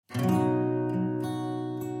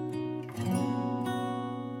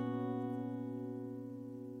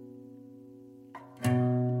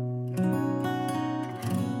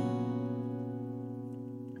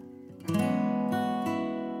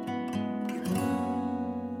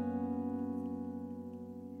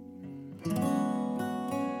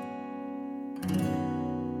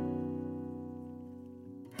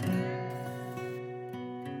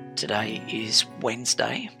Today is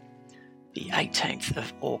Wednesday, the 18th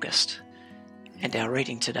of August, and our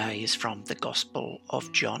reading today is from the Gospel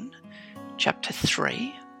of John, chapter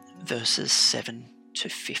 3, verses 7 to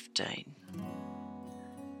 15.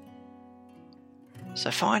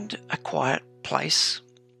 So find a quiet place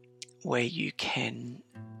where you can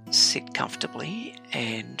sit comfortably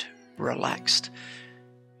and relaxed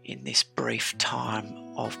in this brief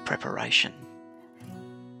time of preparation.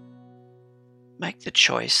 Make the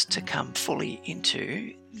choice to come fully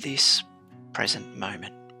into this present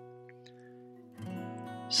moment.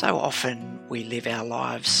 So often we live our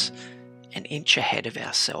lives an inch ahead of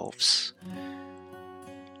ourselves,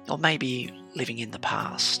 or maybe living in the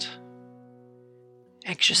past,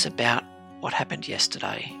 anxious about what happened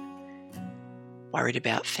yesterday, worried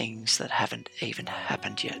about things that haven't even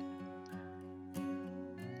happened yet.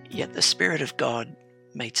 Yet the Spirit of God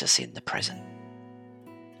meets us in the present.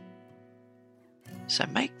 So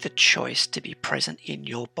make the choice to be present in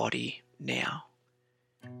your body now.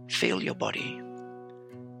 Feel your body.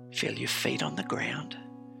 Feel your feet on the ground.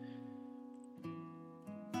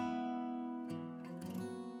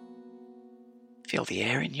 Feel the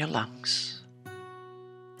air in your lungs.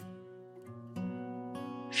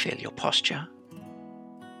 Feel your posture.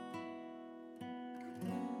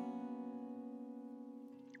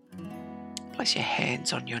 Place your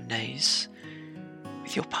hands on your knees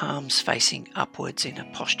with your palms facing upwards in a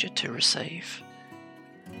posture to receive.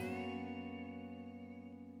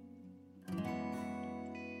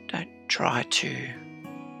 Don't try to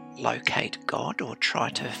locate God or try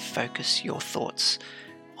to focus your thoughts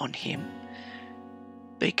on Him.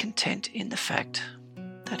 Be content in the fact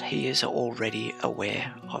that He is already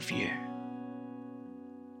aware of you.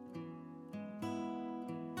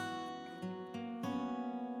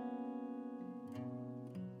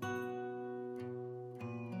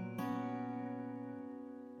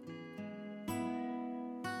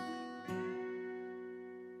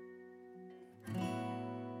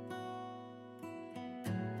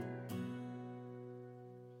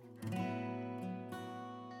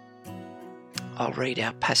 I'll read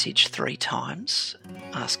our passage 3 times,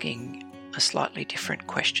 asking a slightly different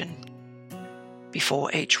question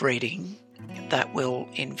before each reading that will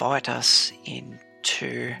invite us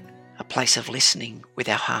into a place of listening with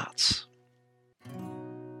our hearts.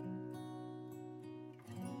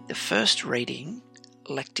 The first reading,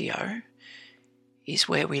 Lectio, is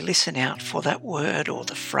where we listen out for that word or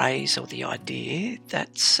the phrase or the idea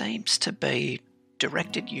that seems to be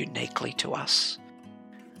directed uniquely to us.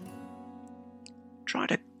 Try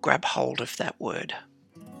to grab hold of that word,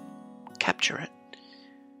 capture it,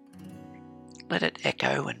 let it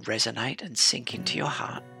echo and resonate and sink into your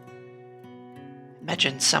heart.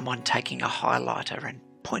 Imagine someone taking a highlighter and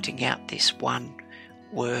pointing out this one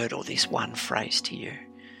word or this one phrase to you.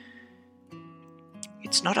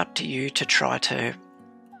 It's not up to you to try to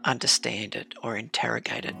understand it or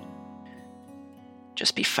interrogate it.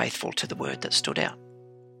 Just be faithful to the word that stood out.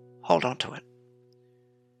 Hold on to it.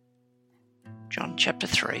 John chapter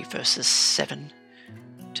 3, verses 7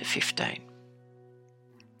 to 15.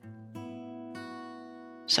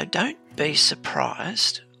 So don't be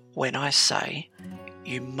surprised when I say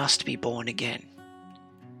you must be born again.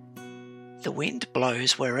 The wind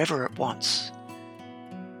blows wherever it wants.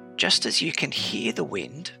 Just as you can hear the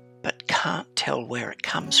wind but can't tell where it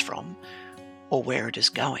comes from or where it is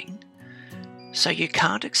going, so you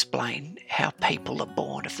can't explain how people are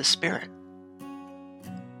born of the Spirit.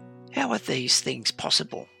 How are these things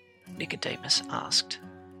possible? Nicodemus asked.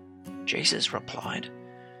 Jesus replied,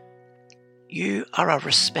 You are a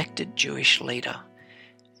respected Jewish leader,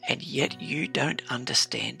 and yet you don't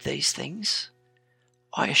understand these things?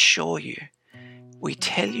 I assure you, we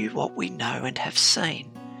tell you what we know and have seen,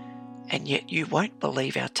 and yet you won't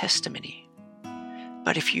believe our testimony.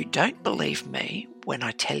 But if you don't believe me when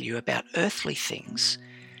I tell you about earthly things,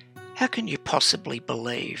 how can you possibly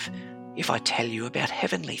believe if I tell you about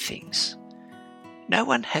heavenly things? No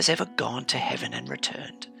one has ever gone to heaven and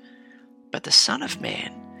returned, but the Son of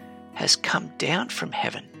Man has come down from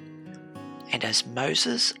heaven. And as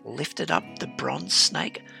Moses lifted up the bronze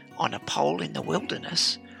snake on a pole in the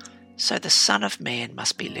wilderness, so the Son of Man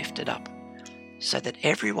must be lifted up, so that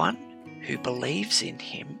everyone who believes in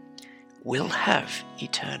him will have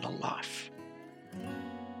eternal life.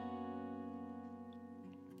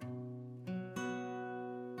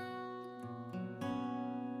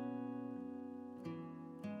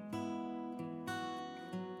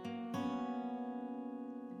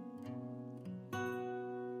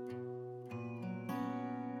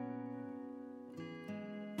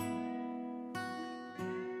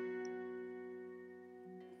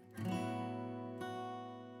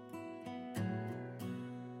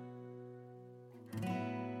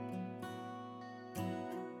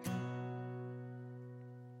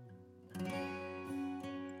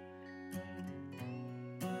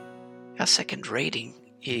 Our second reading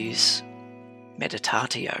is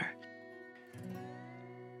Meditatio,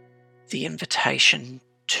 the invitation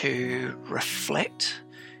to reflect,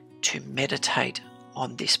 to meditate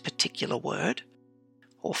on this particular word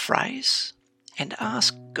or phrase and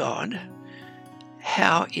ask God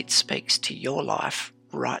how it speaks to your life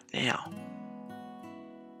right now.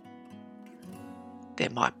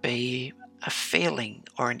 There might be a feeling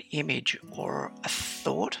or an image or a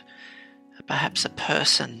thought, perhaps a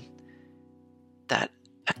person that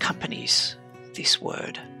accompanies this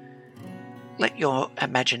word. Let your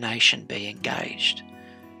imagination be engaged.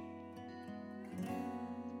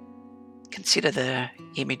 Consider the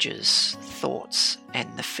images, thoughts,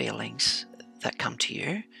 and the feelings that come to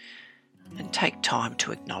you, and take time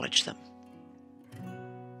to acknowledge them.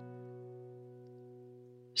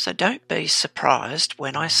 So don't be surprised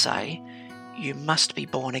when I say you must be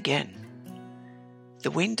born again.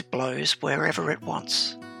 The wind blows wherever it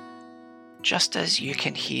wants. Just as you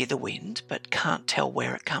can hear the wind but can't tell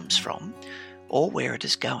where it comes from or where it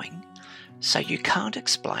is going, so you can't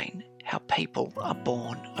explain how people are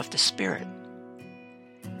born of the Spirit.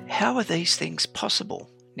 How are these things possible?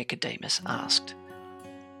 Nicodemus asked.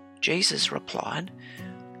 Jesus replied,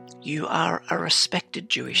 "You are a respected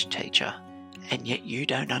Jewish teacher, and yet you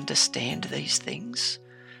don't understand these things?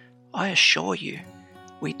 I assure you,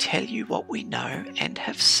 we tell you what we know and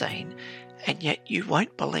have seen, and yet you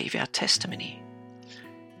won't believe our testimony.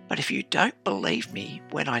 But if you don't believe me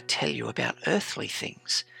when I tell you about earthly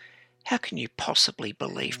things, how can you possibly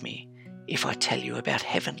believe me if I tell you about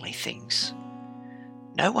heavenly things?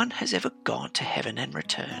 No one has ever gone to heaven and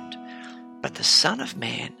returned, but the Son of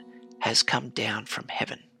Man has come down from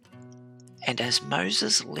heaven. And as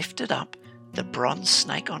Moses lifted up the bronze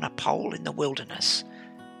snake on a pole in the wilderness,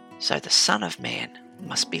 so the Son of Man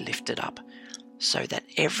must be lifted up, so that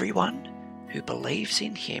everyone who believes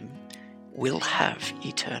in him will have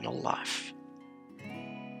eternal life."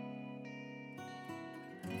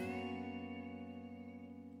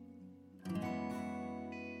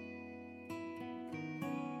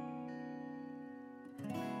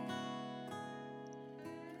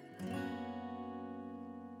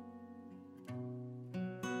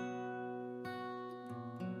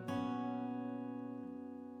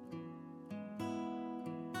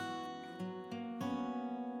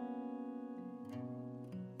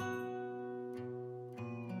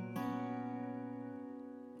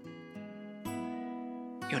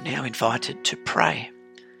 You're now invited to pray,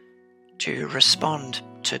 to respond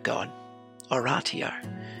to God, oratio.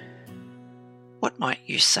 What might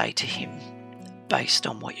you say to him based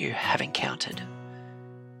on what you have encountered?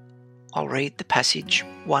 I'll read the passage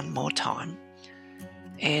one more time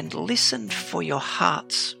and listen for your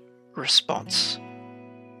heart's response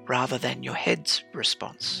rather than your head's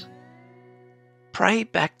response. Pray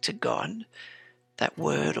back to God that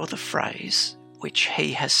word or the phrase which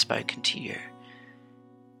he has spoken to you,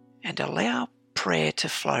 and allow prayer to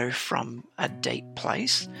flow from a deep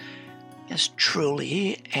place, as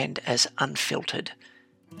truly and as unfiltered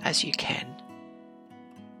as you can.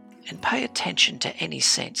 And pay attention to any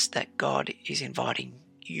sense that God is inviting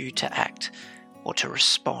you to act or to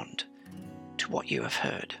respond to what you have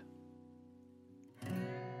heard.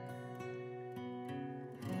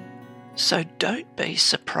 So don't be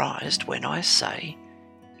surprised when I say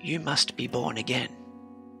you must be born again.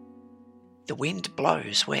 The wind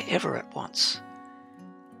blows wherever it wants.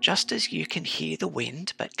 Just as you can hear the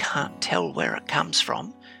wind but can't tell where it comes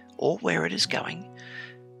from or where it is going,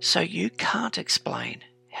 so you can't explain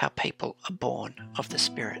how people are born of the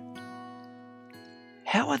Spirit.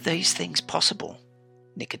 How are these things possible?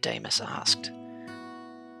 Nicodemus asked.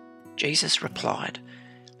 Jesus replied,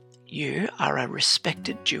 "You are a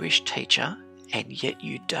respected Jewish teacher, and yet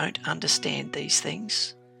you don't understand these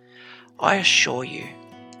things? I assure you,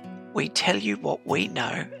 we tell you what we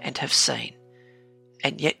know and have seen,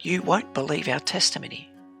 and yet you won't believe our testimony.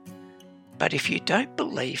 But if you don't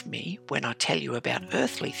believe me when I tell you about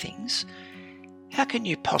earthly things, how can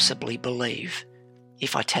you possibly believe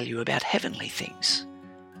if I tell you about heavenly things?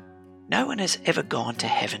 No one has ever gone to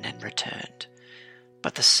heaven and returned,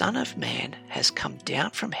 but the Son of Man has come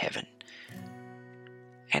down from heaven.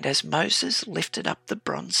 And as Moses lifted up the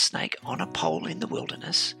bronze snake on a pole in the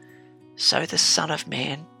wilderness, so the Son of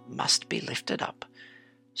Man must be lifted up,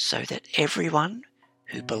 so that everyone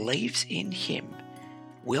who believes in him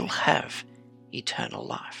will have eternal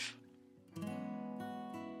life."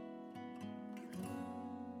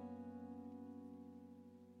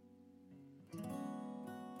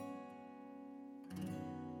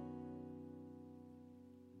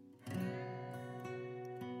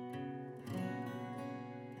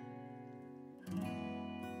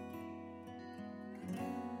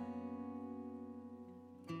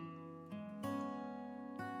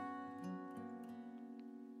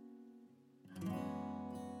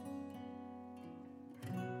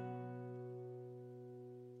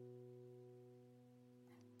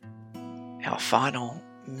 Our final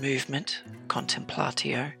movement,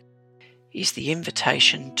 contemplatio, is the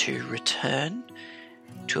invitation to return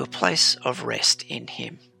to a place of rest in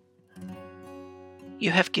Him.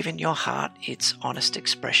 You have given your heart its honest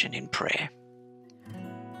expression in prayer.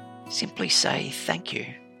 Simply say thank you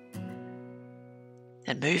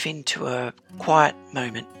and move into a quiet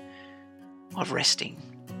moment of resting,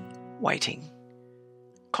 waiting,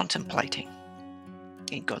 contemplating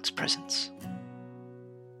in God's presence.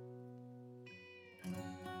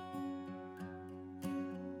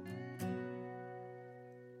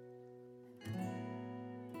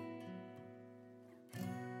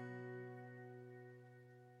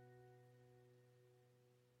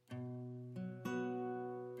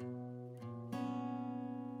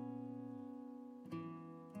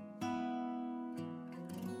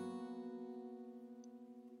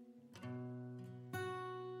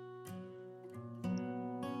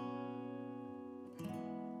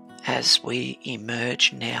 As we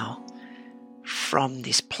emerge now from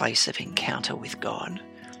this place of encounter with God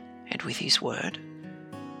and with His Word,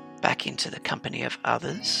 back into the company of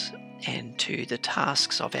others and to the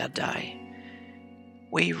tasks of our day,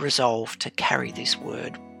 we resolve to carry this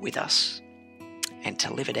Word with us and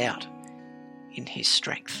to live it out in His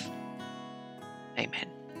strength.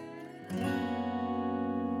 Amen.